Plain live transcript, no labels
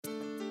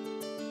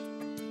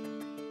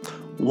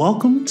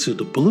Welcome to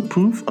the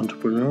Bulletproof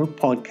Entrepreneur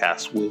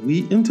Podcast, where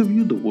we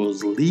interview the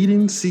world's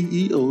leading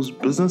CEOs,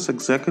 business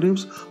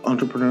executives,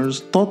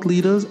 entrepreneurs, thought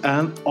leaders,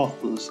 and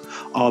authors.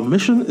 Our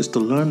mission is to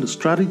learn the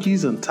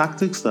strategies and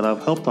tactics that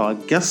have helped our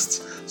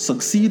guests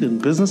succeed in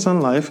business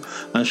and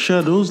life and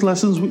share those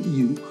lessons with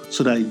you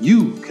so that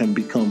you can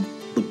become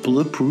the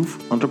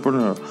Bulletproof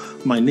Entrepreneur.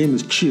 My name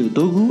is Chi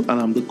Odogu, and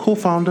I'm the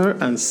co-founder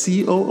and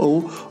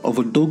COO of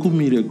Odogu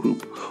Media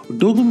Group.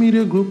 Odogu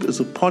Media Group is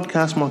a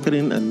podcast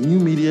marketing and new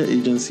media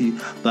agency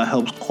that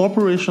helps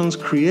corporations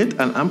create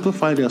and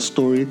amplify their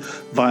story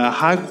via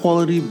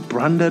high-quality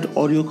branded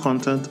audio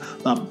content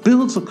that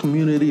builds a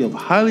community of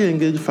highly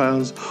engaged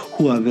fans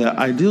who are their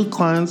ideal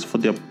clients for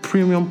their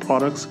premium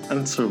products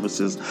and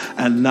services.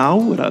 And now,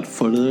 without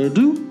further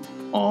ado,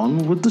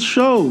 on with the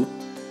show.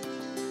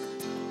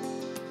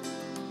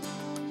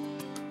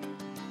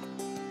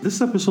 This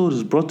episode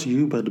is brought to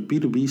you by the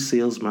B2B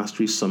Sales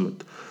Mastery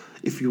Summit.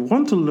 If you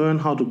want to learn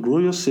how to grow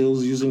your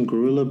sales using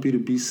guerrilla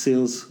B2B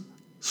sales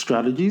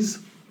strategies,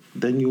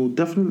 then you'll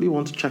definitely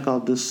want to check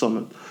out this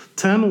summit.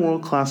 10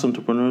 world-class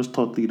entrepreneurs,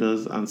 thought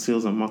leaders, and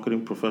sales and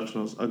marketing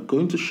professionals are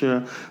going to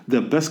share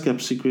their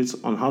best-kept secrets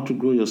on how to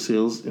grow your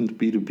sales in the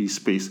B2B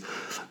space.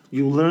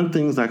 You'll learn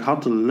things like how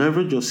to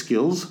leverage your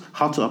skills,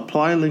 how to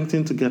apply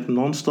LinkedIn to get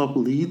non-stop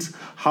leads,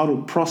 how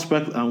to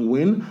prospect and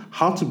win,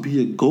 how to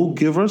be a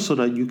go-giver so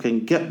that you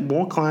can get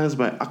more clients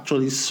by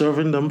actually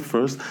serving them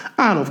first,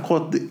 and of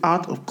course, the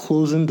art of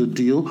closing the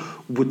deal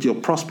with your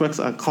prospects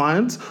and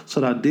clients so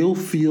that they'll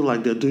feel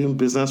like they're doing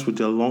business with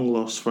their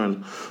long-lost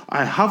friend.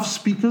 I have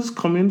speakers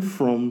coming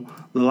from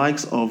the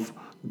likes of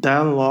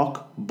Dan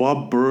Locke,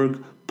 Bob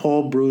Berg,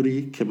 Paul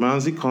Brody,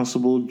 Kimanzi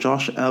Constable,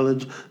 Josh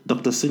Elledge,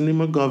 Dr. Cindy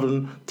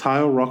McGovern,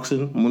 Tayo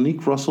Roxon,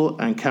 Monique Russell,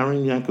 and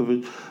Karen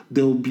Yankovic.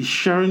 They'll be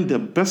sharing their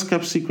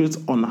best-kept secrets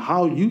on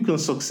how you can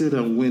succeed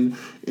and win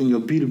in your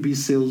B2B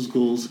sales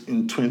goals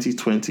in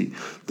 2020.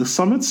 The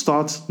summit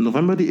starts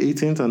November the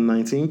 18th and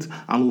 19th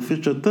and will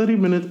feature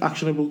 30-minute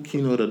actionable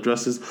keynote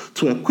addresses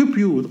to equip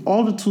you with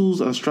all the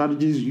tools and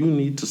strategies you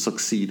need to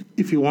succeed.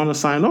 If you want to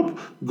sign up,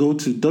 go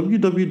to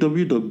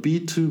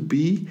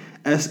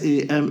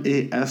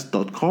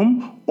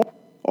www.b2bsamas.com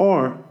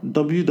or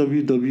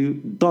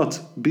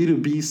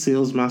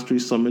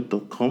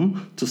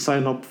www.b2bsalesmasterysummit.com to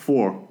sign up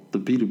for the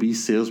B2B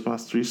Sales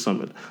Mastery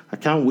Summit. I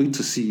can't wait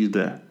to see you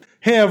there.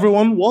 Hey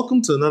everyone,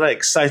 welcome to another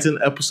exciting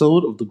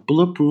episode of the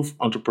Bulletproof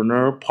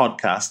Entrepreneur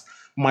Podcast.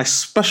 My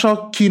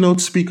special keynote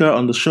speaker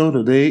on the show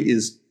today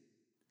is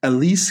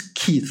Elise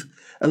Keith.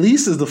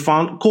 Elise is the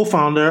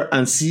co-founder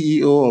and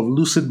CEO of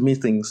Lucid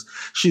Meetings.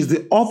 She's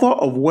the author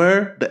of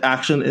Where the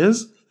Action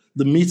Is,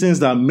 the meetings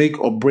that make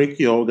or break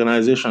your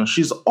organization.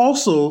 She's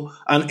also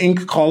an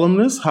Inc.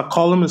 columnist. Her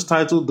column is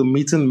titled The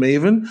Meeting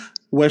Maven,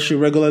 where she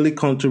regularly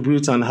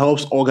contributes and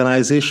helps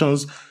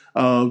organizations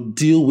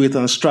deal with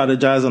and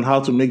strategize on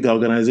how to make their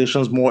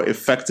organizations more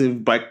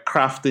effective by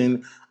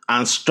crafting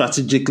and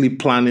strategically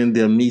planning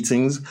their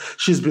meetings.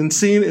 She's been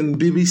seen in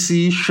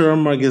BBC,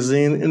 Sherm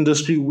Magazine,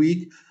 Industry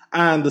Week,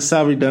 and the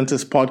Savvy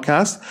Dentist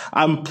podcast.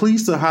 I'm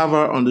pleased to have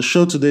her on the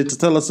show today to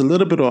tell us a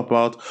little bit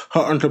about her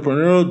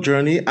entrepreneurial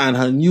journey and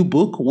her new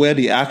book, Where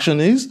the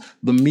Action Is,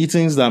 the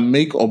meetings that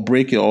make or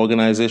break your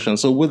organization.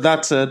 So with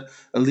that said,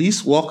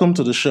 Elise, welcome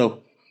to the show.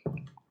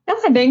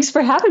 Thanks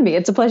for having me.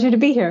 It's a pleasure to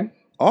be here.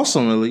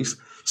 Awesome, Elise.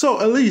 So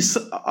Elise,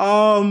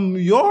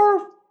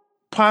 your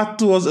path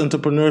towards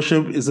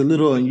entrepreneurship is a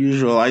little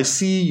unusual. I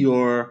see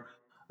your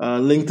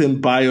LinkedIn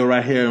bio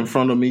right here in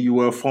front of me. You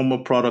were a former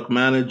product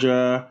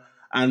manager,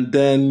 and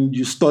then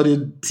you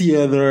studied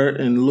theater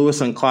in Lewis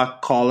and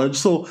Clark College.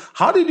 So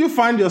how did you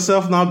find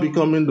yourself now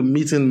becoming the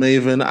meeting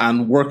maven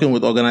and working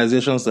with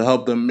organizations to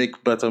help them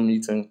make better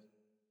meetings?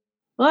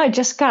 Well, I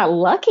just got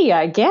lucky,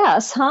 I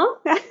guess, huh?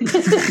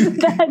 Isn't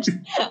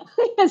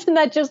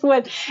that just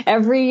what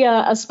every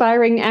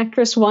aspiring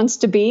actress wants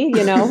to be?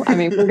 You know, I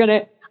mean,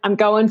 I'm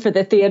going for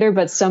the theater,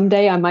 but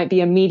someday I might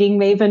be a meeting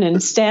maven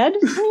instead.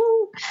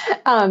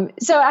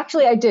 So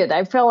actually I did.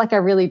 I feel like I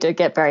really did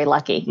get very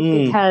lucky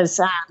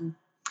because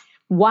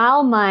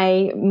while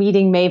my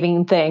meeting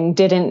maven thing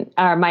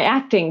my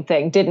acting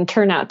thing didn't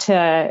turn out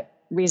to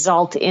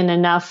result in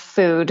enough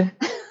food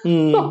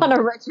on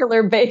a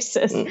regular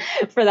basis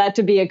for that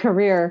to be a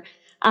career,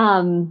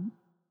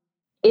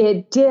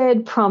 it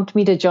did prompt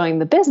me to join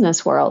the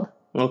business world.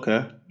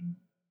 Okay.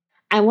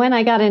 And when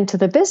I got into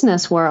the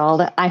business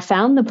world, I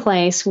found the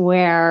place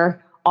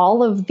where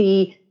all of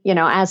the,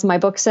 as my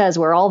book says,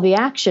 where all the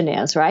action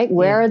is, right?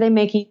 Where are they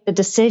making the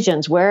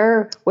decisions?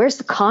 Where's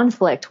the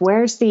conflict?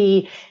 Where's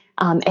the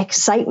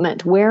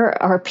excitement?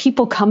 Where are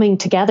people coming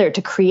together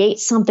to create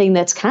something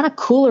that's kind of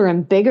cooler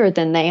and bigger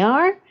than they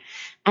are?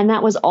 And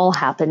that was all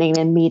happening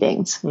in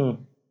meetings.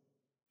 And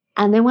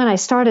then when I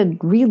started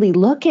really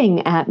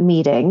looking at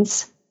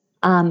meetings,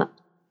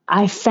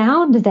 I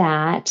found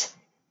that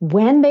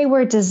when they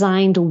were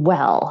designed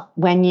well,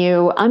 when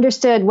you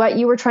understood what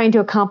you were trying to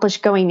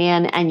accomplish going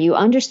in and you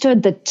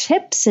understood the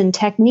tips and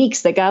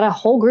techniques that got a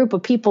whole group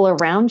of people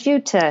around you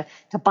to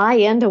buy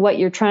into what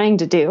you're trying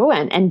to do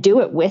and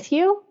do it with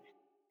you,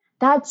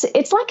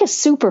 it's like a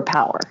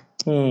superpower.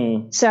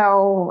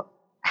 So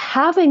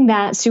having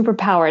that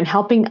superpower and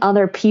helping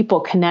other people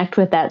connect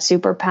with that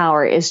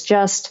superpower is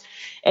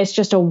it's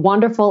just a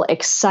wonderful,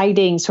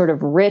 exciting, sort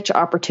of rich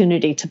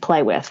opportunity to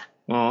play with.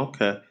 Oh,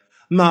 okay.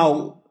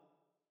 Now,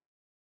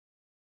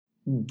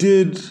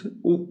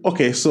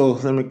 so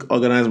let me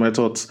organize my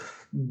thoughts.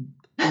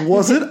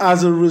 Was it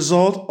as a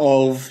result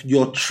of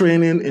your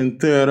training in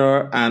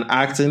theater and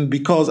acting?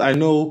 Because I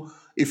know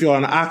if you're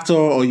an actor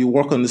or you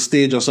work on the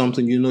stage or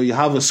something, you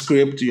have a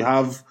script, you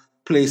have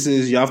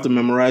places, you have to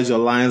memorize your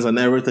lines and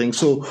everything.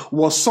 So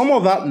was some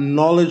of that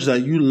knowledge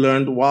that you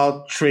learned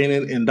while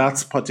training in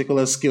that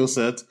particular skill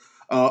set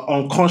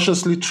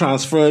unconsciously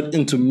transferred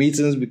into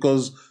meetings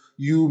because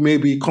you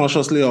maybe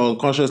consciously or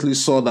unconsciously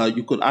saw that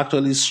you could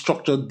actually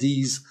structure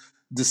these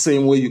the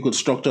same way you could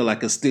structure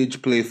like a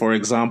stage play, for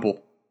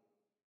example?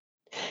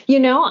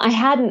 I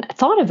hadn't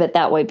thought of it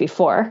that way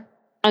before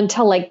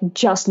until like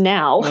just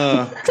now.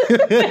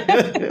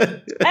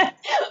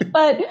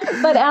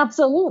 But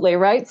absolutely,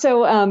 right?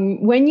 So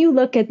when you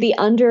look at the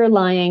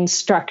underlying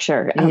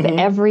structure of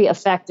every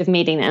effective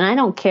meeting, and I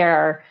don't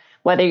care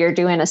whether you're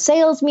doing a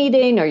sales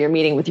meeting or you're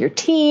meeting with your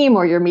team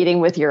or you're meeting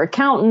with your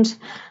accountant,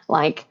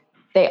 like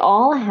they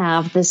all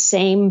have the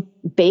same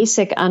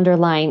basic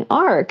underlying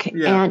arc.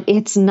 Yeah. And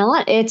it's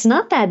not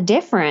that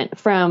different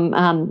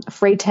from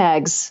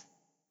Freytag's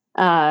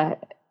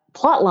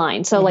plot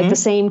line. So like the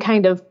same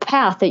kind of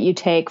path that you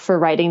take for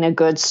writing a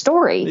good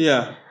story.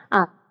 Yeah.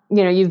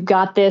 You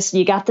got the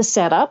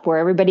setup where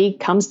everybody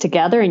comes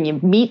together and you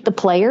meet the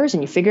players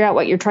and you figure out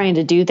what you're trying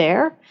to do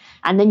there.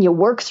 And then you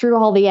work through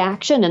all the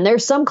action and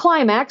there's some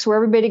climax where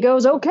everybody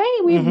goes, okay,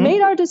 we've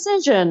made our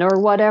decision or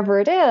whatever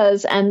it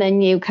is. And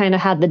then you kind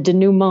of have the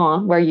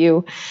denouement where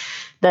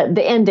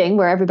the ending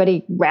where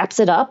everybody wraps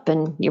it up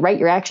and you write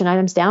your action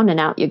items down and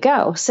out you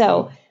go.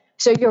 So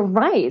you're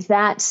right.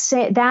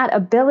 That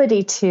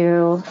ability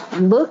to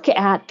look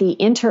at the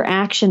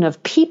interaction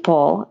of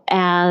people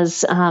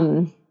as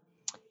a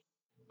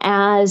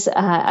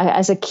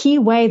key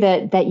way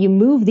that you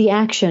move the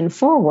action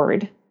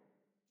forward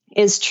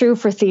is true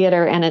for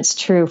theater and it's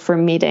true for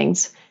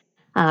meetings.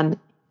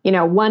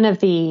 One of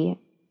the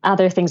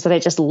other things that I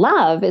just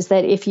love is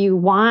that if you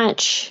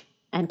watch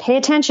and pay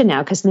attention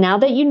now, because now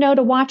that you know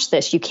to watch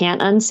this, you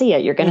can't unsee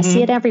it. You're going to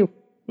see it everywhere.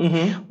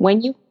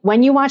 When you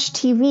watch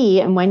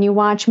TV and when you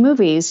watch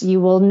movies,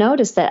 you will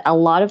notice that a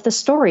lot of the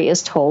story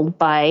is told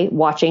by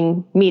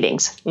watching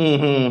meetings.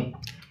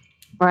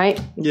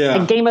 Right? Yeah.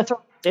 Like Game of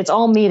Thrones. It's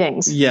all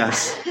meetings.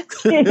 Yes.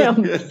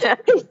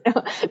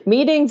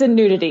 Meetings and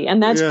nudity.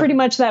 And that's pretty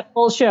much that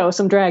whole show,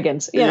 some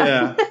dragons.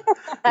 Yeah.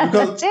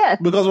 That's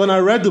it. Because when I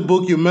read the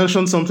book, you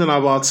mentioned something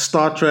about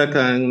Star Trek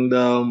and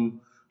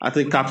I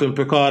think Captain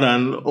Picard,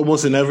 and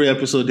almost in every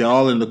episode, they're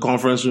all in the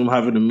conference room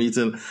having a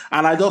meeting.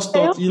 And I just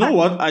thought, you know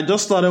what? I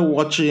just started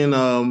watching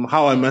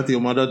How I Met Your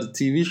Mother, the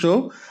TV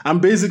show.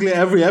 And basically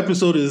every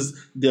episode is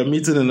they're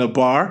meeting in a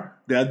bar.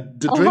 The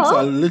drinks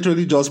are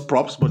literally just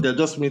props, but they're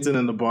just meeting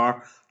in the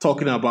bar,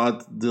 talking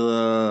about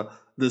the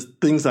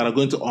things that are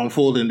going to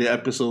unfold in the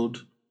episode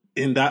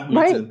in that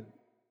meeting.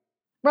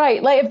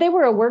 Right. Like if they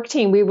were a work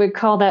team, we would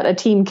call that a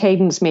team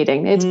cadence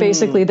meeting. It's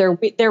basically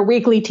their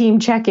weekly team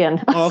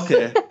check-in.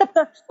 Okay.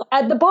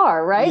 At the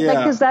bar, right? Yeah.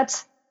 Because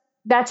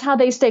that's how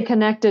they stay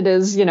connected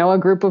as, a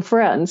group of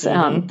friends.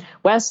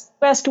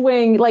 West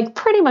Wing, like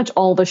pretty much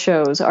all the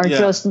shows are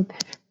just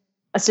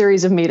a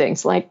series of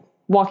meetings, like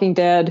Walking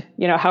Dead,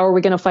 how are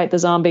we going to fight the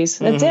zombies?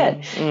 That's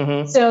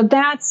it. So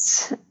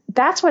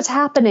that's what's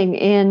happening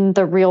in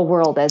the real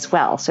world as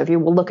well. So if you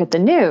will look at the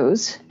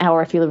news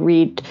or if you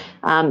read,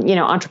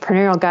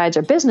 entrepreneurial guides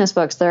or business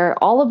books, there are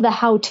all of the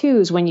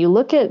how-tos. When you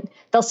look at,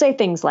 they'll say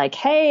things like,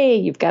 hey,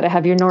 you've got to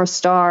have your North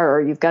Star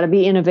or you've got to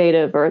be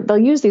innovative, or they'll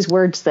use these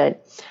words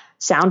that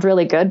sound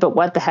really good, but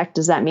what the heck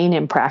does that mean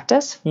in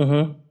practice?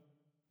 And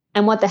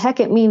what the heck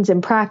it means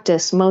in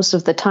practice most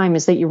of the time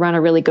is that you run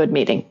a really good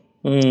meeting.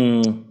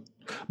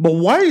 But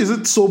why is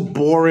it so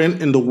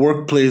boring in the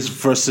workplace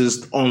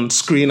versus on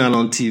screen and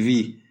on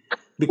TV?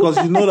 Because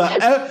you know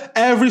that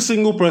every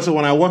single person,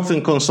 when I worked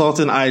in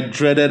consulting, I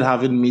dreaded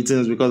having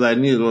meetings because I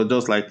knew it was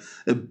just like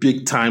a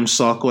big time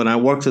suck. When I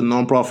worked in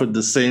nonprofit,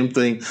 the same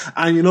thing.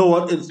 And you know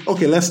what?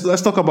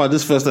 Let's talk about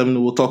this first, and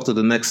then we'll talk to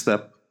the next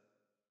step.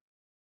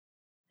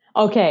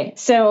 Okay,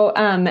 so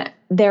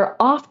they're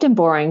often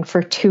boring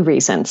for two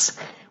reasons.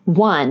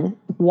 One,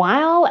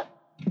 while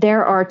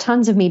there are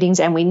tons of meetings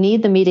and we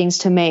need the meetings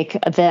to make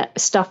the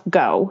stuff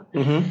go,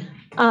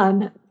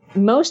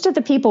 most of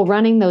the people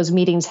running those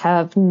meetings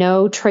have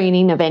no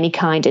training of any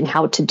kind in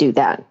how to do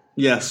that.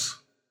 Yes.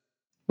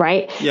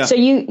 Right? Yeah. So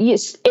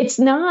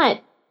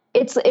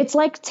it's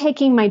like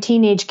taking my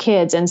teenage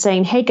kids and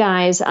saying, hey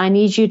guys, I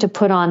need you to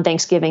put on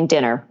Thanksgiving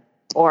dinner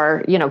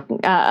or,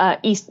 a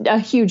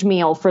huge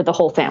meal for the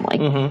whole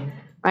family.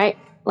 Right?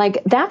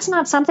 Like that's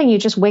not something you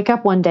just wake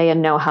up one day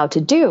and know how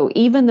to do,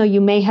 even though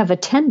you may have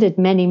attended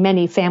many,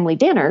 many family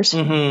dinners.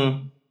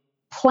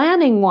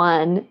 planning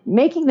one,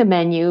 making the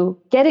menu,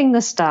 getting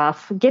the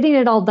stuff, getting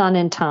it all done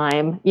in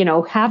time,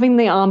 having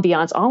the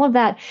ambiance, all of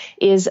that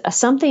is a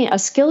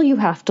skill you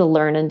have to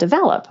learn and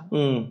develop.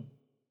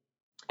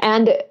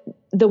 And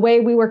the way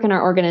we work in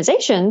our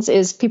organizations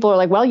is people are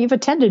like, well, you've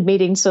attended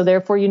meetings, so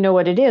therefore you know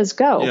what it is.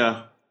 Go.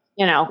 Yeah.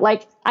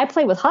 Like I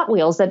play with Hot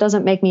Wheels. That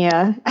doesn't make me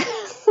a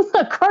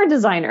car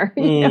designer.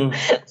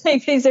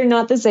 Like these are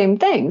not the same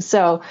things.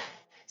 So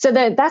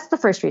that's the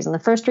first reason. The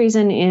first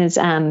reason is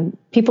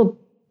people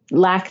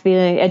lack the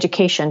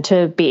education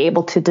to be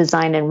able to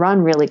design and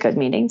run really good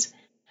meetings.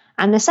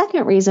 And the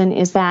second reason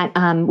is that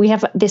we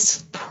have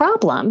this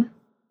problem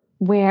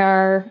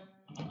where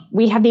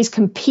we have these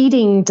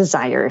competing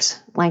desires.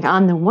 Like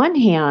on the one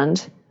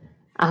hand,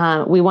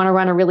 we want to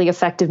run a really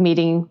effective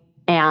meeting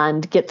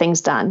and get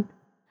things done.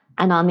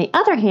 And on the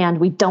other hand,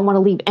 we don't want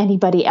to leave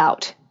anybody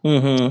out.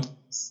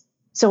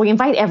 So we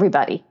invite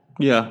everybody.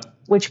 Yeah.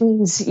 Which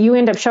means you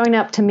end up showing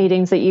up to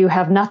meetings that you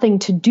have nothing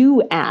to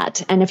do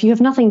at. And if you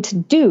have nothing to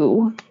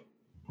do,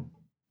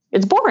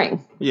 it's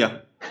boring. Yeah.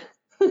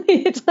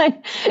 It's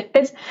like,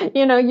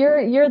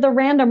 you're the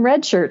random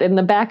red shirt in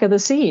the back of the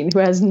scene who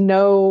has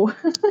no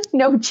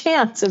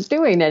chance of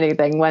doing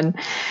anything when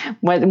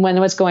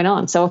what's going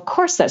on. So of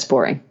course that's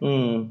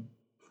boring.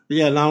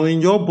 Yeah. Now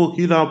in your book,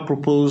 you now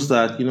propose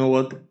that, you know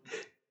what,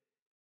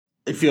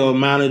 if you're a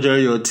manager,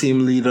 you're a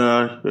team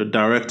leader, you're a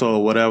director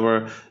or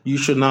whatever, you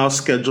should now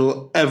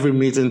schedule every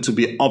meeting to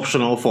be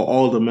optional for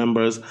all the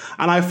members.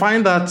 And I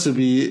find that to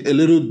be a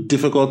little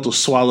difficult to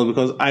swallow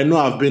because I know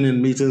I've been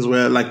in meetings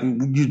where, like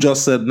you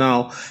just said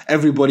now,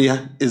 everybody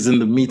is in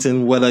the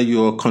meeting, whether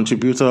you're a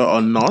contributor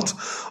or not.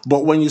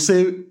 But when you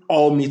say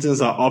all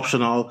meetings are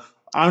optional,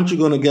 aren't you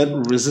going to get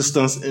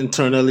resistance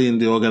internally in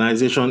the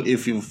organization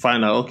if you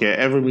find out, okay,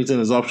 every meeting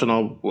is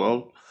optional?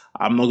 Well,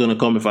 I'm not going to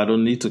come if I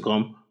don't need to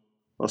come.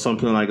 Or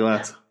something like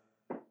that.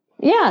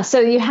 Yeah.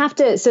 So you have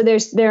to,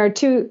 there are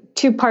two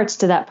parts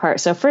to that part.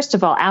 So first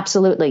of all,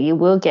 absolutely, you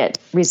will get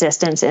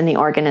resistance in the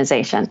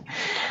organization.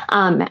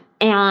 And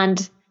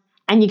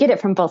you get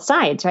it from both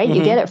sides, right?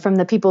 You get it from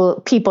the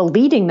people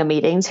leading the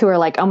meetings who are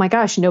like, oh my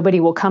gosh,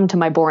 nobody will come to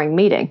my boring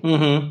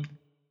meeting.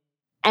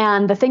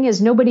 And the thing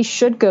is, nobody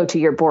should go to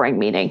your boring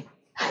meeting.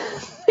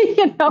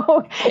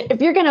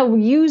 If you're going to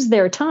use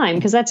their time,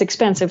 because that's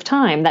expensive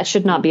time, that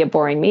should not be a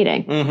boring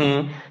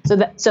meeting.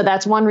 So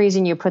that's one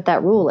reason you put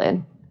that rule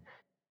in.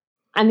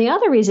 And the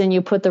other reason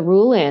you put the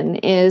rule in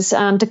is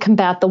to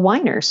combat the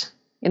whiners.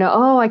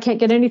 Oh, I can't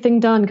get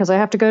anything done because I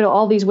have to go to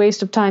all these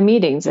waste of time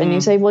meetings. And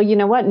you say, well, you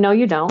know what? No,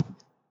 you don't.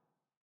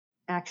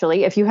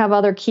 Actually, if you have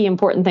other key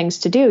important things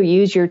to do,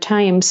 use your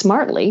time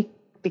smartly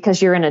because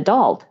you're an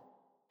adult.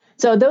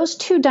 So those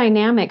two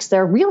dynamics,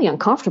 they're really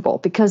uncomfortable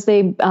because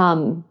they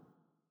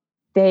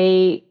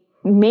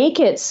make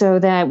it so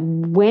that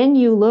when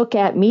you look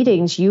at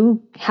meetings,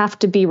 you have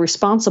to be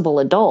responsible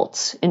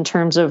adults in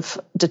terms of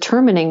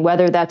determining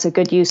whether that's a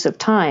good use of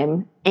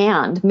time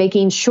and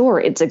making sure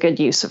it's a good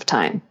use of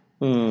time.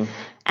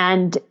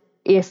 And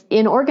if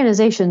in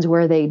organizations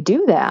where they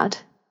do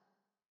that,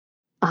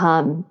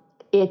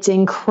 it's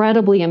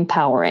incredibly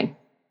empowering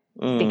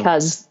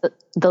because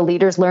the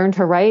leaders learn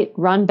to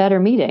run better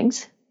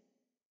meetings.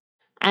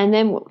 And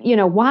then,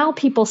 while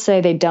people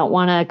say they don't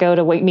want to go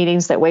to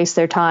meetings that waste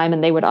their time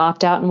and they would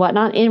opt out and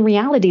whatnot, in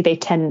reality, they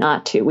tend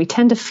not to. We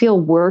tend to feel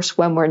worse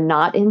when we're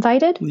not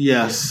invited.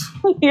 Yes.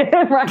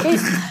 Yeah, right?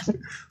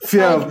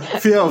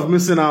 Fear of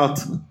missing out.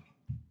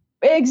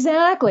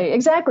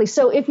 Exactly.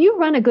 So if you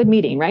run a good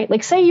meeting, right?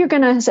 Like say you're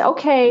going to say,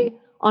 okay,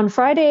 on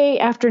Friday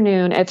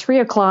afternoon at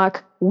 3:00,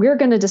 we're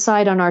going to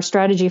decide on our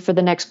strategy for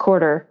the next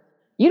quarter.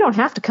 You don't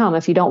have to come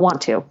if you don't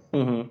want to.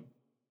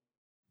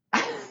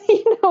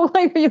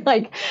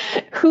 Like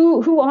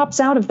who opts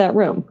out of that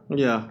room?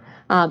 Yeah.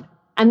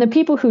 And the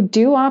people who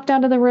do opt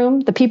out of the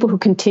room, the people who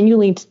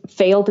continually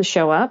fail to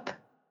show up,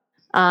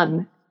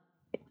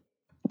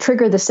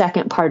 trigger the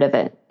second part of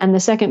it. And the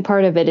second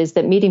part of it is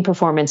that meeting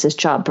performance is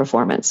job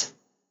performance.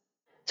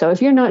 So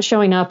if you're not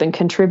showing up and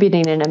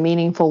contributing in a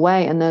meaningful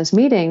way in those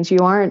meetings, you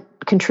aren't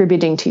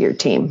contributing to your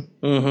team.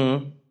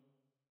 And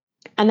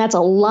that's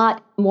a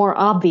lot more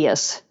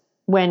obvious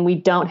when we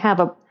don't have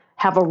a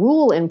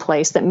rule in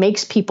place that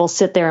makes people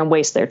sit there and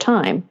waste their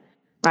time,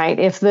 right?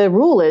 If the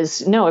rule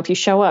is, no, if you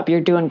show up,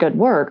 you're doing good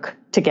work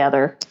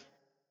together,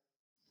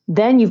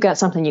 then you've got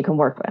something you can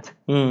work with.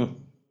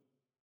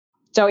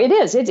 So it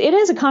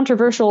is a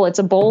controversial, it's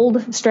a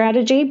bold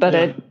strategy, but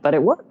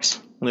it works.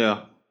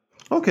 Yeah.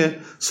 Okay.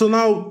 So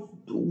now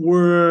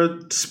we're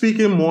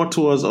speaking more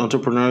towards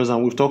entrepreneurs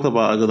and we've talked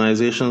about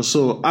organizations.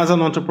 So as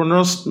an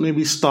entrepreneur,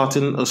 maybe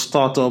starting a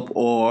startup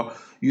or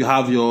you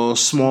have your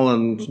small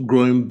and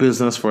growing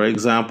business, for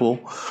example,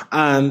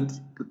 and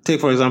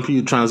take, for example,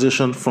 you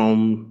transition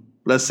from,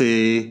 let's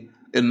say,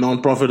 a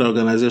nonprofit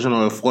organization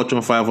or a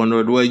Fortune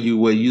 500 where you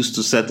were used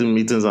to setting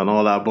meetings and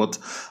all that. But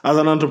as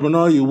an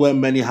entrepreneur, you wear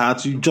many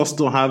hats. You just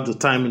don't have the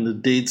time in the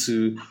day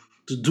to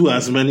do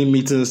as many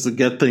meetings to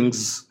get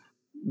things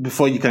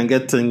before you can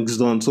get things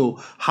done. So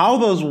how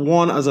does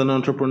one as an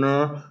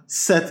entrepreneur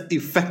set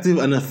effective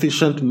and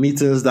efficient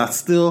meetings that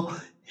still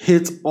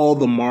hit all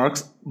the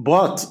marks,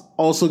 but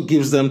also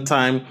gives them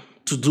time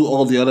to do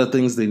all the other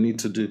things they need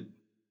to do?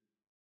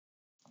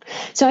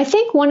 So I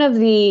think one of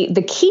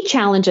the key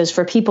challenges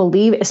for people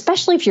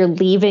especially if you're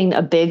leaving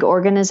a big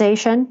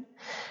organization,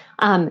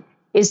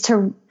 is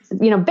to,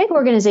 big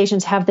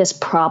organizations have this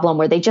problem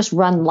where they just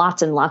run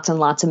lots and lots and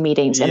lots of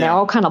meetings, and they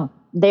all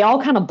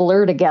kind of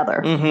blur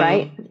together,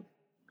 right?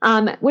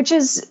 Which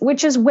is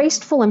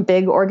wasteful in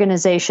big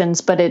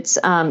organizations, but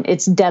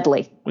it's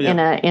deadly in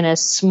a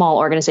small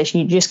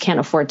organization. You just can't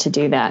afford to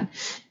do that.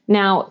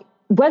 Now,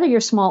 whether you're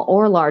small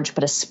or large,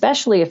 but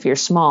especially if you're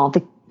small,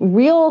 the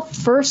real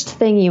first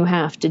thing you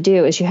have to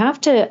do is you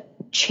have to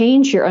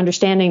change your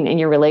understanding and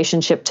your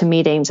relationship to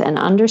meetings, and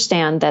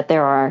understand that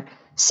there are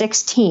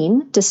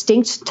 16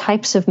 distinct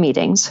types of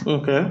meetings.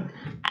 Okay.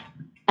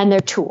 And they're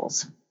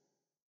tools.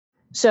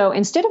 So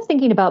instead of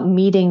thinking about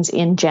meetings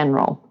in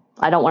general,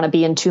 I don't want to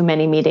be in too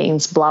many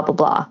meetings, blah, blah,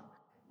 blah.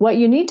 What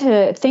you need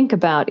to think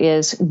about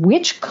is,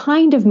 which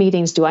kind of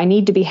meetings do I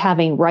need to be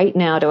having right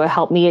now to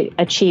help me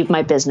achieve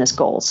my business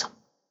goals?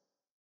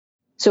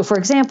 So, for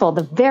example,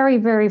 the very,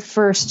 very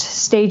first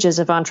stages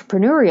of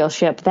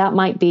entrepreneurship, that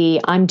might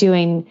be I'm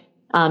doing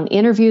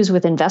interviews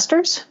with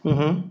investors,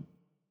 and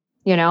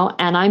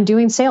I'm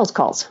doing sales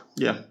calls.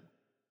 Yeah.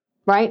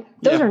 Right?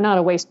 Those are not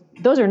a waste.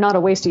 Those are not a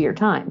waste of your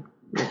time.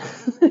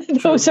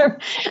 Those are,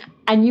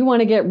 and you want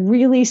to get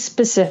really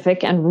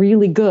specific and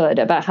really good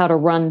about how to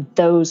run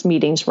those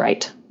meetings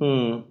right.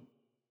 And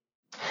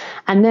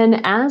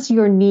then as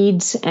your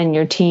needs and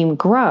your team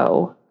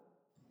grow,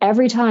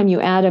 every time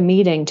you add a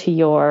meeting to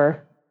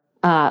your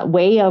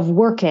way of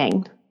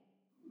working,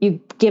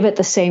 you give it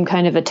the same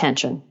kind of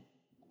attention.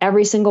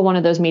 Every single one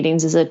of those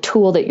meetings is a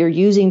tool that you're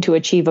using to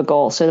achieve a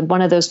goal. So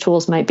one of those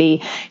tools might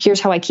be,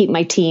 here's how I keep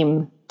my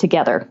team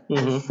together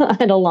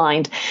and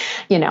aligned,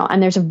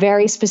 and there's a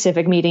very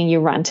specific meeting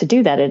you run to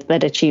do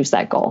that achieves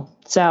that goal.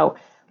 So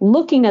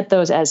looking at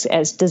those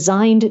as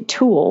designed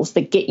tools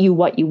that get you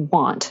what you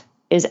want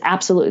is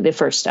absolutely the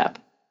first step.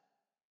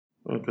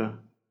 Okay.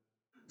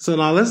 So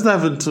now let's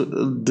dive into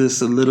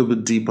this a little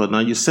bit deeper. Now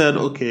you said,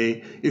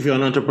 okay, if you're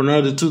an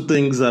entrepreneur, the two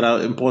things that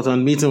are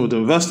important, meeting with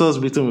investors,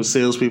 meeting with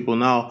salespeople.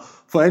 Now,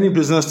 for any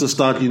business to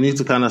start, you need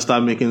to kind of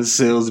start making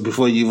sales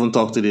before you even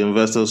talk to the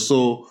investors.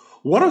 So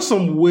what are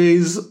some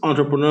ways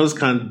entrepreneurs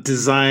can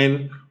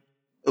design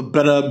a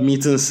better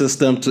meeting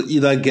system to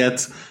either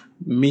get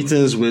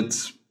meetings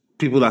with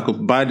people that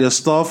could buy their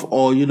stuff,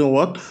 or,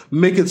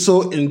 make it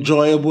so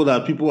enjoyable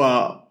that people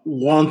are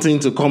wanting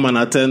to come and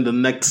attend the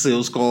next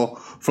sales call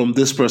from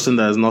this person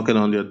that is knocking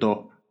on their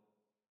door?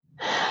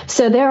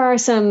 So there are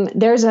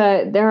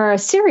a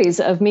series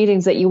of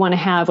meetings that you want to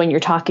have when you're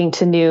talking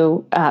to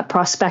new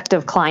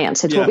prospective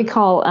clients. It's what we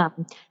call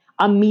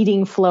a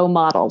meeting flow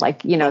model.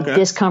 Like,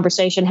 this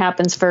conversation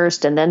happens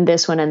first, and then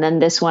this one, and then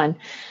this one.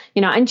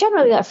 And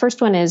generally that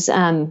first one is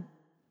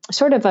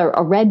sort of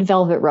a red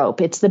velvet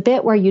rope. It's the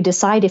bit where you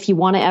decide if you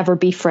want to ever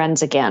be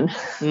friends again,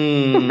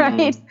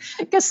 right?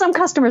 Because some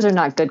customers are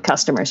not good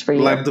customers for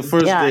you. Like the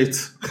first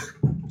date.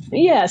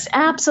 Yes,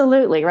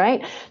 absolutely,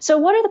 right? So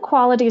what are the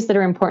qualities that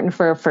are important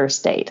for a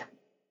first date?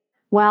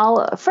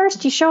 Well,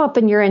 first, you show up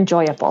and you're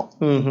enjoyable,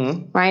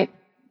 right?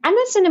 And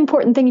that's an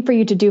important thing for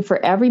you to do for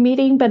every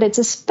meeting, but it's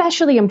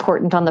especially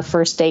important on the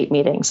first date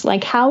meetings.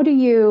 Like, how do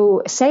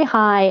you say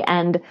hi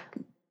and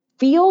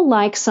feel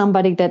like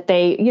somebody that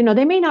they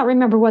may not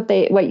remember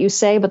what you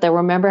say, but they'll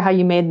remember how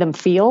you made them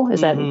feel?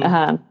 Is that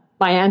Maya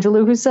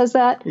Angelou who says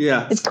that?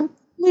 Yeah. It's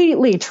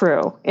completely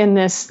true in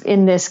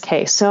this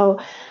case. So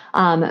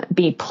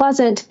be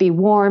pleasant, be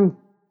warm,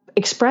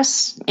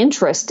 express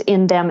interest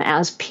in them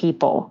as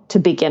people to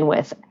begin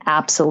with.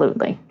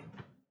 Absolutely.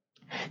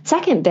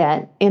 Second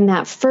bit in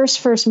that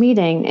first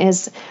meeting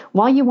is,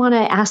 while you want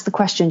to ask the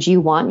questions you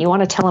want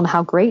to tell them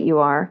how great you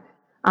are,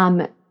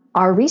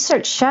 our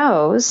research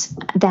shows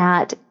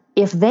that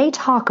if they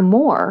talk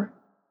more,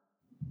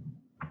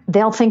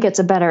 they'll think it's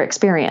a better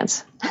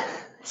experience.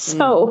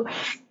 So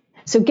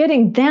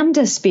getting them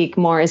to speak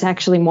more is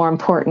actually more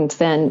important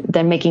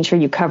than making sure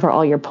you cover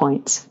all your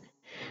points.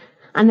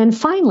 And then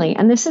finally,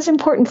 and this is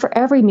important for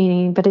every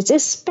meeting, but it's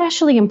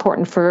especially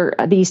important for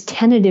these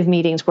tentative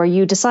meetings where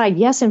you decide,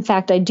 yes, in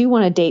fact, I do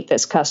want to date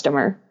this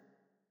customer,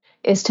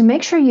 is to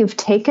make sure you've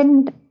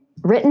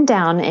written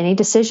down any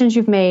decisions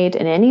you've made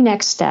and any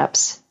next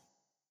steps,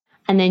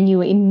 and then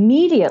you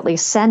immediately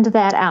send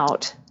that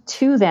out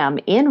to them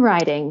in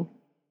writing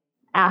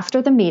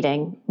after the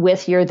meeting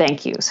with your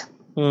thank yous.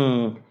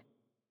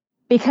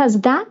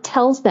 Because that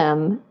tells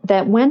them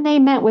that when they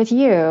met with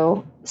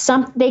you,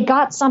 they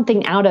got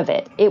something out of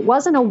it. It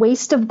wasn't a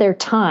waste of their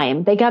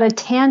time. They got a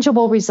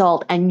tangible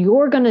result, and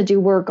you're going to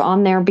do work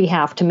on their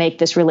behalf to make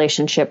this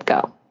relationship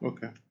go.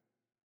 Okay.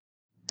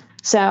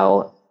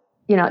 So,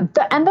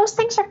 and those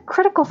things are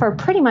critical for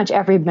pretty much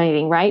every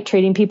meeting, right?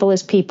 Treating people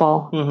as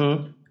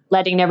people,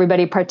 letting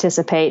everybody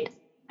participate,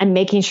 and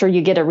making sure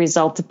you get a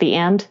result at the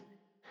end.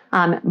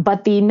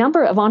 But the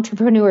number of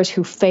entrepreneurs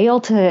who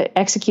fail to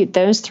execute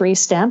those 3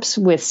 steps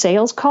with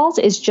sales calls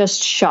is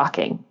just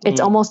shocking.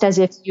 It's almost as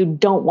if you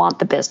don't want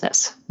the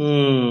business.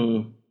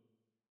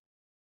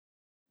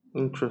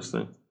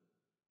 Interesting.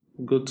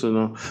 Good to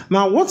know.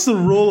 Now, what's the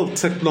role of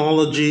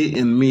technology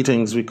in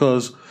meetings?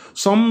 Because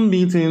some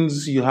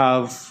meetings you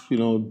have,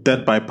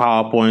 dead by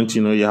PowerPoint,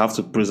 you have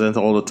to present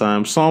all the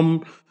time.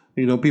 Some,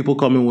 people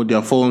come in with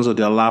their phones or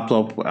their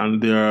laptop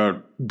and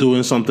they're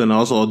doing something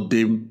else, or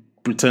they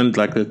pretend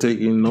like they're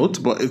taking notes,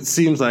 but it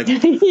seems like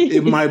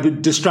it might be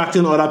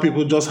distracting other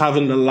people just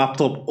having the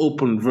laptop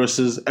open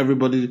versus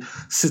everybody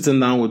sitting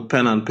down with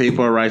pen and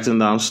paper, writing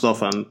down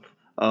stuff and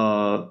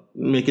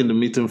making the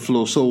meeting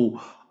flow. So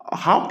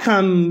how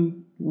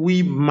can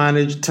we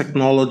manage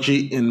technology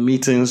in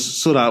meetings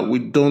so that we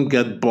don't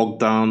get bogged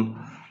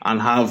down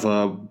and have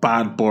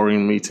bad,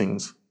 boring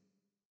meetings?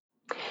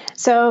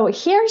 So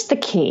here's the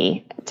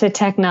key to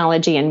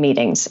technology in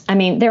meetings. I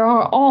mean, there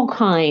are all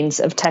kinds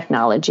of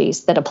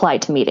technologies that apply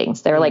to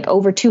meetings. There are like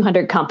over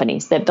 200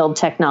 companies that build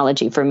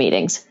technology for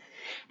meetings.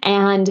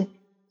 And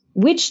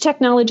which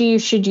technology you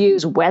should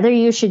use, whether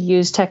you should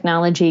use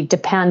technology,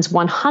 depends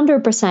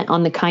 100%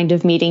 on the kind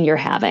of meeting you're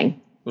having.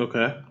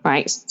 Okay.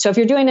 Right. So if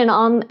you're doing a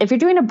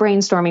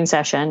brainstorming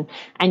session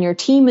and your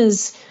team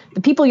is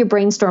the people you're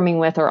brainstorming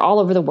with are all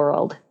over the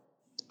world,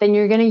 then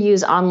you're going to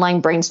use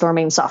online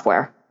brainstorming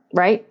software.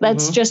 Right.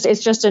 It's just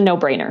a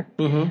no-brainer.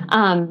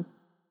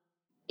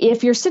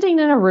 If you're sitting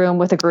in a room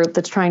with a group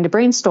that's trying to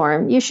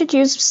brainstorm, you should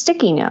use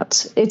sticky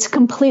notes. It's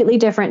completely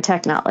different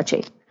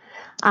technology.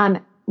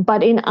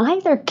 But in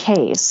either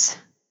case,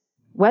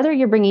 whether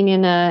you're bringing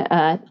in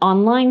an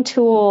online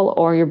tool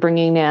or you're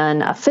bringing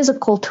in a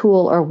physical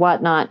tool or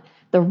whatnot,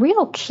 the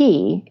real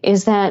key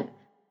is that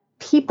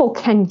people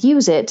can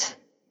use it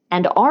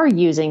and are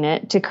using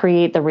it to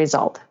create the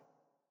result.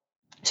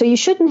 So you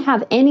shouldn't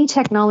have any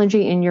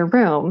technology in your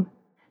room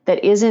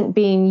that isn't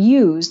being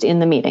used in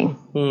the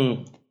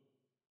meeting.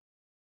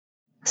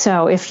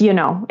 So if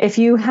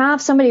you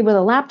have somebody with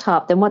a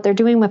laptop, then what they're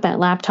doing with that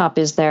laptop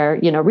is they're,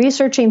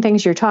 researching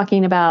things you're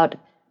talking about.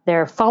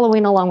 They're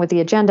following along with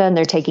the agenda and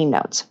they're taking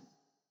notes.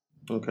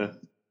 Okay.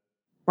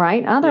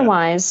 Right?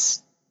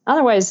 Otherwise,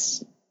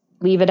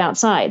 leave it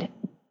outside.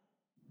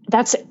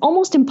 That's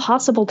almost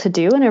impossible to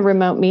do in a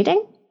remote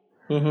meeting.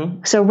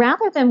 So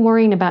rather than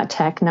worrying about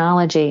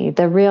technology,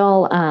 the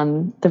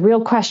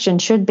real question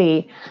should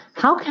be,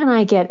 how can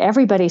I get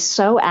everybody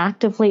so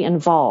actively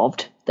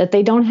involved that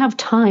they don't have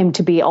time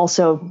to be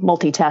also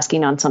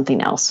multitasking on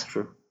something else?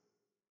 Sure.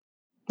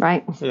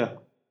 Right? Yeah.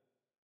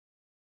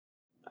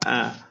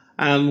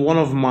 And one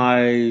of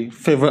my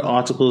favorite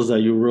articles that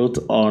you wrote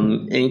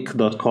on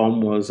Inc.com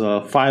was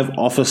 5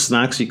 office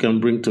snacks you can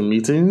bring to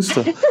meetings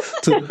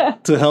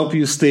to help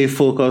you stay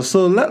focused.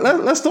 So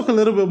let's talk a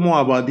little bit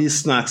more about these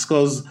snacks,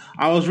 because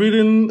I was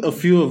reading a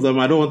few of them.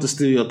 I don't want to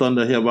steal your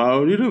thunder here, but I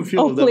was reading a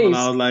few of them and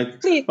I was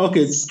like,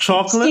 okay,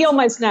 chocolate. Steal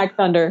my snack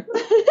thunder.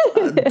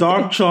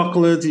 Dark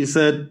chocolate, you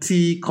said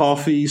tea,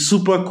 coffee,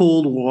 super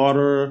cold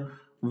water,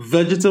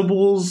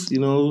 vegetables,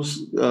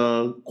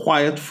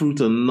 quiet fruit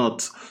and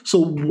nuts. So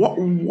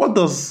what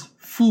does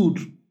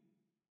food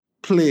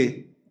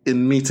play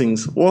in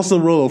meetings? What's the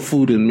role of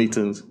food in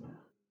meetings?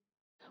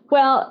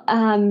 Well,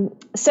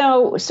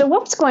 so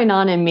what's going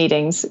on in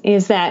meetings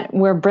is that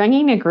we're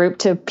bringing a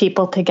group of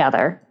people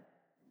together,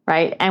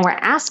 right? And we're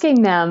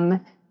asking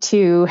them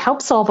to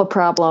help solve a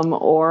problem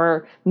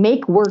or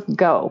make work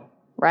go,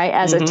 right,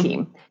 as a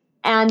team.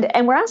 And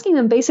we're asking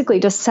them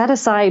basically to set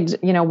aside,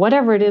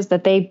 whatever it is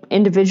that they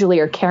individually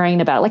are caring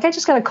about. Like, I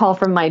just got a call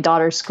from my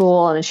daughter's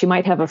school and she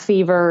might have a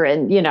fever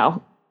and,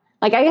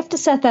 I have to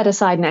set that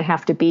aside and I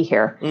have to be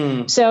here.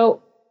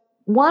 So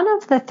one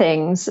of the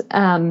things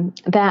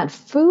that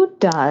food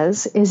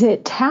does is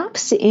it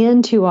taps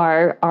into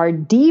our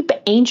deep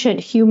ancient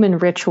human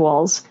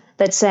rituals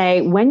that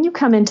say, when you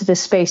come into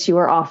this space, you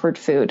are offered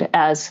food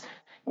as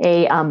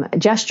a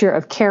gesture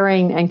of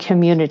caring and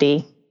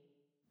community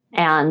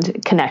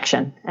and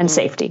connection and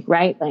safety,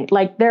 right?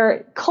 Like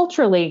they're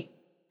culturally,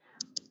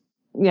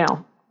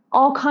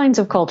 all kinds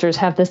of cultures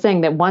have this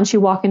thing that once you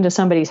walk into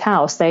somebody's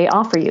house, they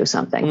offer you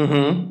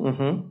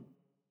something.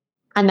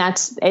 And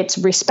it's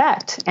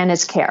respect and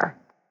it's care.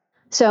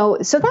 So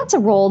that's a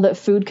role that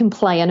food can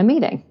play in a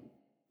meeting,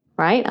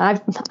 right?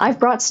 I've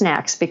brought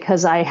snacks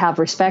because I have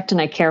respect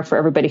and I care for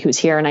everybody who's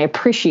here and I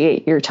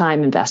appreciate your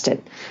time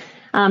invested.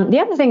 The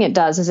other thing it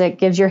does is it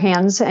gives your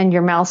hands and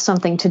your mouth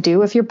something to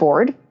do if you're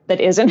bored that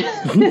isn't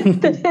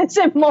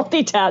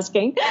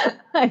multitasking.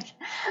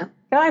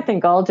 I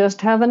think I'll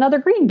just have another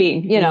green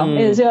bean,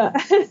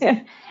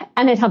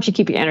 and it helps you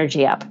keep your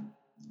energy up.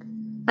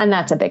 And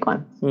that's a big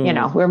one.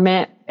 We're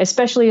meant,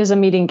 especially as a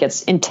meeting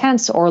gets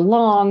intense or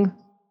long,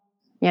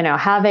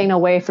 having a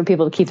way for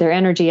people to keep their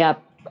energy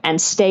up and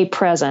stay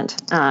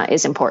present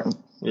is important.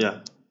 Yeah.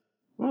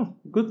 Oh,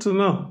 good to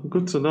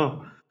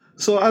know.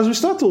 So as we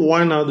start to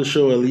wind out the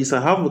show, Elise,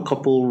 I have a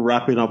couple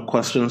wrapping up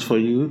questions for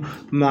you.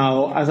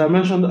 Now, as I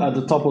mentioned at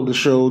the top of the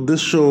show, this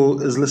show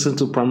is listened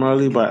to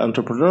primarily by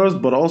entrepreneurs,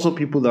 but also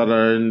people that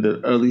are in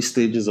the early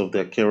stages of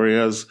their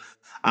careers.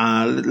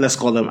 Let's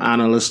call them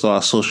analysts or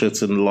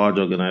associates in large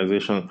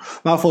organizations.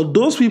 Now, for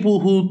those people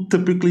who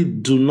typically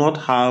do not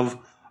have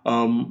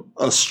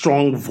a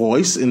strong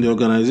voice in the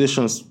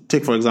organizations.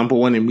 Take, for example,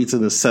 when a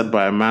meeting is set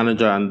by a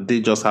manager and they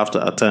just have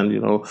to attend,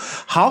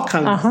 how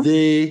can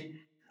they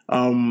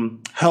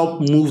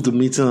help move the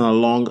meeting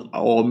along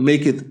or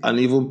make it an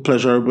even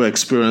pleasurable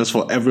experience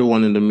for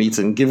everyone in the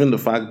meeting, given the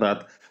fact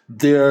that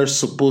they're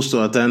supposed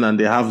to attend and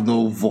they have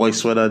no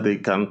voice whether they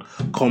can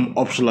come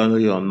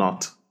optionally or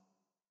not?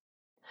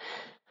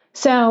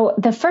 So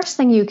the first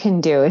thing you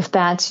can do, if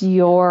that's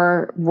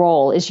your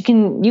role, is you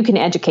can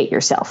educate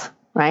yourself,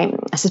 right?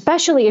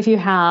 Especially if you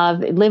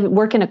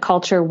work in a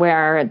culture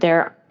where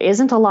there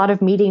isn't a lot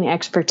of meeting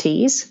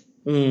expertise.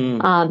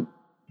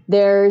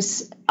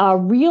 There's a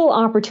real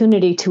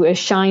opportunity to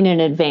shine in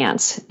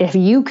advance if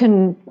you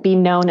can be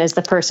known as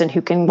the person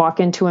who can walk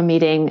into a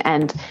meeting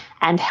and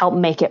help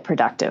make it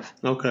productive.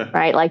 Okay.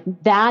 Right? Like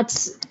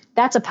that's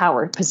a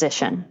power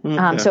position.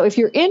 Okay. So if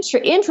you're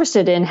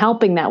interested in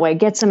helping that way,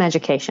 get some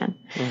education.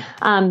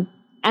 And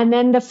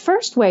then the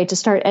first way to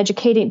start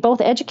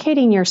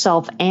educating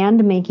yourself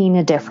and making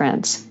a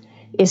difference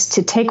is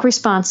to take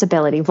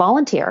responsibility,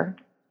 volunteer,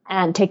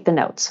 and take the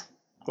notes.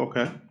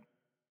 Okay.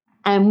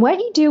 And what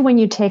you do when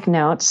you take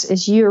notes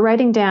is you're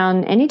writing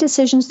down any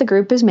decisions the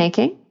group is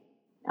making,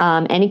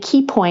 any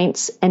key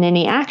points, and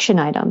any action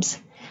items.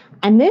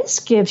 And this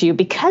gives you,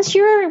 because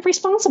you're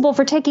responsible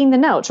for taking the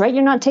notes, right?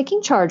 You're not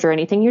taking charge or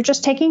anything. You're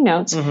just taking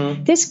notes.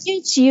 Mm-hmm. This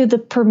gives you the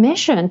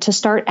permission to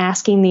start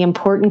asking the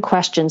important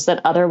questions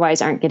that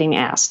otherwise aren't getting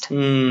asked.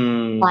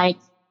 Like,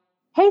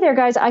 hey there,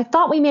 guys, I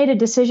thought we made a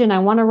decision. I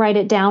want to write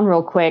it down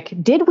real quick.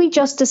 Did we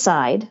just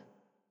decide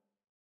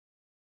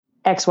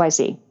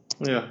XYZ?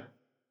 Yeah.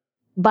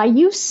 By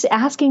you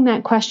asking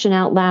that question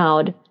out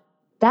loud,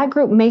 that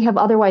group may have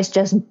otherwise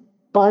just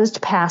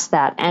buzzed past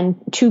that.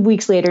 And 2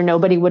 weeks later,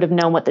 nobody would have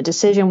known what the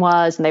decision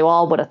was, and they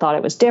all would have thought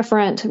it was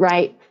different,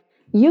 right?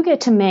 You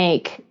get to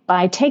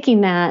by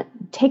taking that,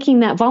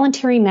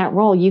 volunteering that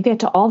role, you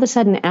get to all of a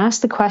sudden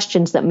ask the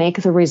questions that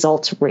make the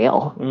results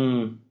real.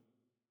 I'm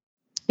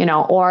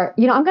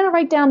going to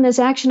write down this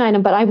action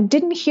item, but I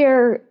didn't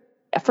hear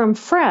from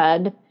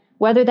Fred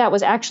whether that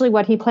was actually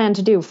what he planned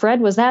to do.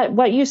 Fred, was that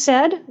what you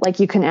said?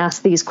 Like, you can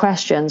ask these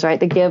questions, right?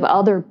 That give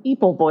other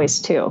people voice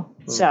too.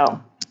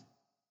 So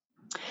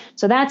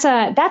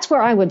that's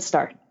where I would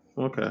start.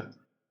 Okay.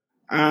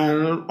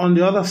 And on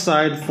the other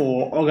side,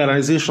 for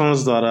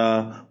organizations that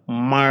are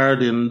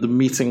mired in the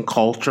meeting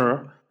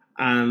culture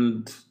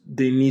and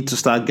they need to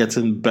start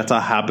getting better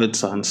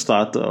habits and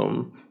start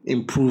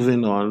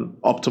improving on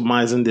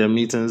optimizing their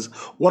meetings,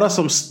 what are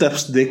some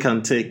steps they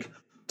can take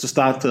to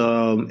start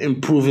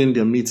improving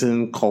their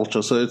meeting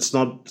culture so it's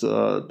not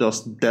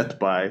just death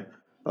by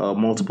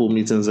multiple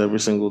meetings every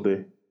single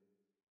day?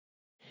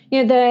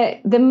 There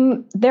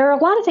are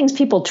a lot of things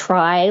people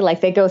try, like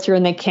they go through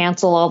and they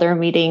cancel all their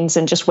meetings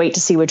and just wait to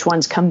see which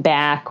ones come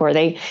back, or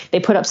they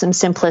put up some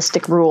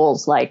simplistic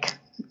rules like,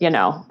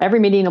 every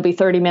meeting will be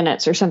 30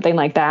 minutes or something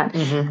like that.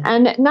 Mm-hmm.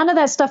 And none of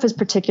that stuff is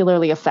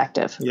particularly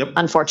effective,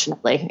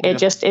 unfortunately.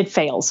 It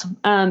fails.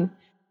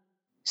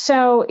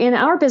 So in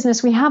our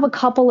business, we have a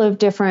couple of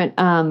different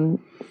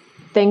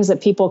things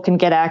that people can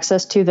get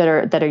access to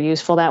that are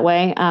useful that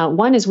way.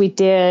 One is we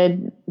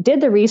did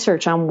the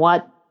research on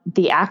what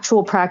the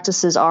actual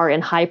practices are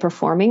in high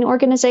performing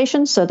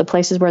organizations, so the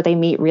places where they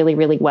meet really,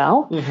 really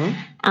well.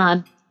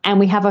 Mm-hmm. And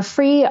we have a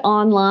free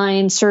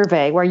online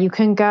survey where you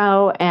can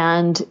go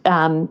and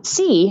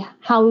see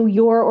how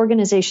your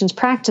organization's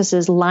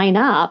practices line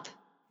up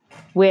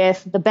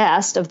with the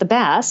best of the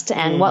best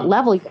and what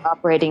level you're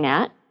operating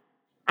at.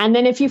 And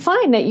then if you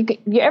find that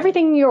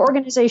everything your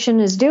organization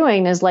is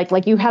doing is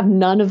like you have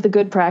none of the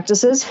good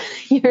practices,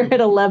 you're at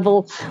a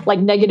level like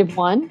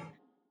 -1,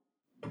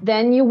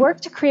 then you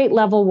work to create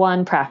level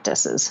 1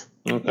 practices.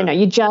 Okay.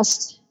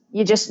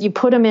 You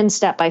put them in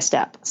step by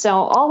step. So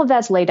all of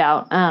that's laid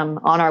out on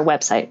our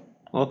website.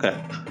 Okay.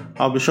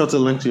 I'll be sure to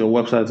link to your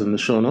website in the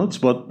show notes,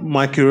 but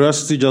my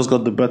curiosity just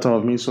got the better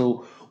of me.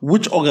 So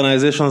which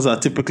organizations are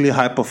typically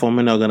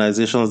high-performing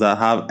organizations that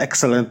have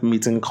excellent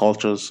meeting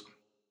cultures?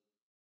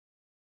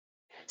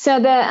 So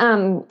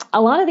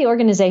a lot of the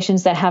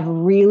organizations that have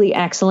really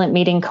excellent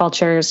meeting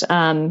cultures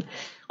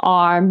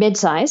are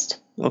mid-sized.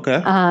 Okay.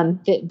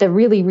 The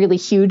really, really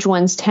huge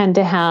ones tend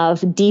to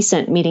have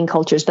decent meeting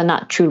cultures, but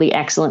not truly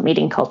excellent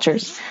meeting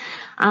cultures.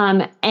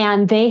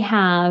 And they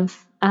have,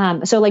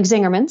 so like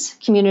Zingerman's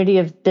Community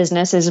of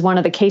Business is one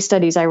of the case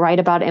studies I write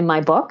about in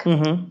my book.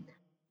 Mm-hmm.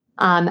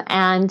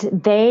 And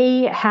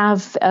they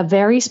have a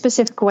very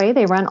specific way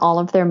they run all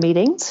of their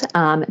meetings.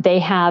 They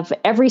have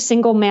every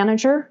single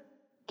manager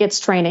gets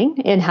training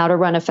in how to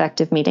run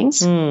effective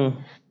meetings.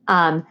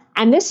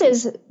 And this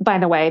is, by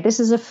the way,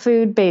 a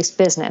food-based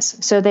business.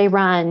 So they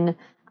run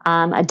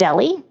a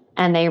deli,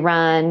 and they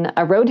run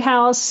a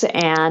roadhouse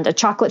and a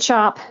chocolate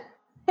shop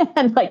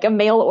and like a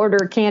mail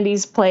order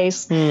candies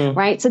place,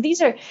 right? So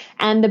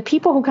and the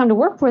people who come to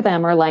work for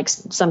them are like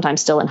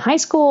sometimes still in high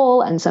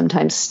school and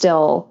sometimes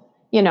still,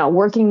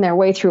 working their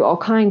way through all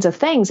kinds of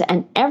things.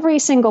 And every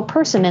single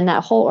person in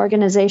that whole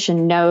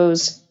organization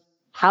knows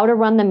how to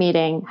run the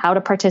meeting, how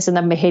to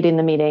participate in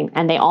the meeting,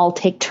 and they all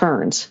take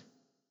turns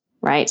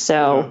right?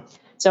 So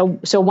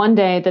one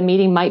day the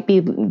meeting might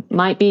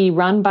be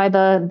run by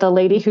the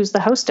lady who's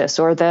the hostess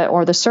or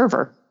the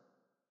server.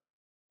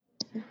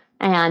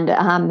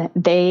 And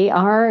they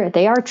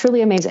are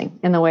truly amazing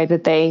in the way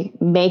that they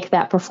make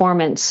that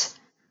performance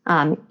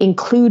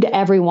include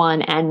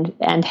everyone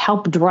and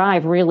help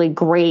drive really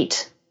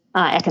great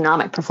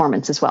economic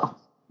performance as well.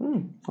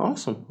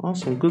 Awesome.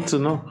 Good to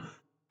know.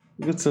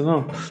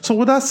 So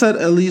with that said,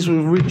 Elise,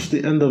 we've reached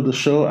the end of the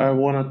show. I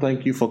want to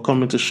thank you for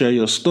coming to share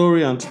your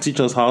story and to teach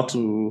us how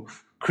to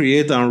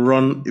create and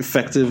run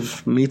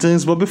effective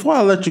meetings. But before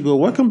I let you go,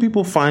 where can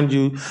people find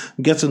you,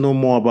 get to know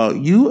more about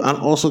you, and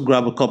also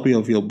grab a copy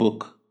of your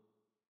book?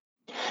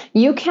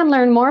 You can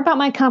learn more about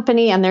my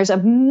company, and there's a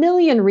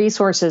million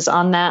resources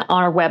on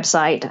our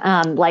website,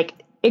 like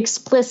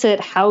explicit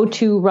how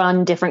to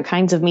run different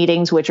kinds of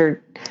meetings, which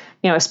are,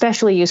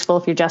 especially useful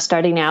if you're just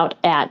starting out,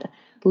 at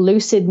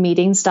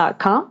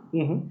lucidmeetings.com.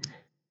 Mm-hmm.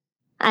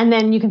 And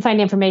then you can find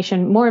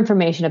more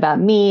information about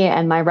me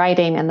and my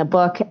writing and the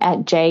book at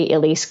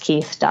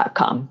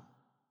jelisekeith.com.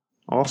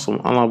 Awesome.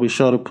 And I'll be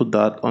sure to put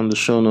that on the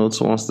show notes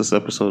once this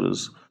episode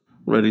is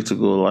ready to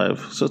go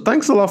live. So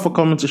thanks a lot for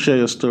coming to share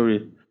your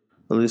story,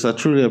 Elise. I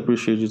truly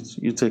appreciate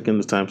you taking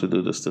the time to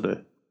do this today.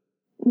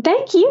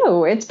 Thank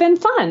you. It's been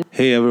fun.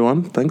 Hey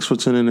everyone, thanks for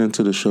tuning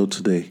into the show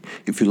today.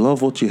 If you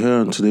love what you hear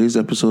on today's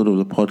episode of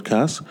the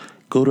podcast,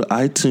 go to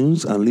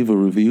iTunes and leave a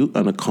review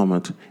and a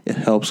comment. It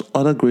helps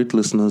other great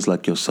listeners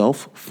like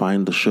yourself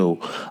find the show.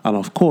 And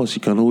of course,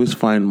 you can always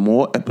find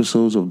more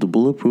episodes of the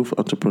Bulletproof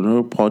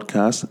Entrepreneur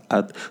Podcast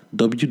at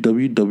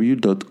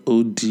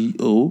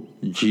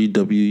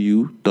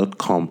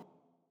www.odogwu.com.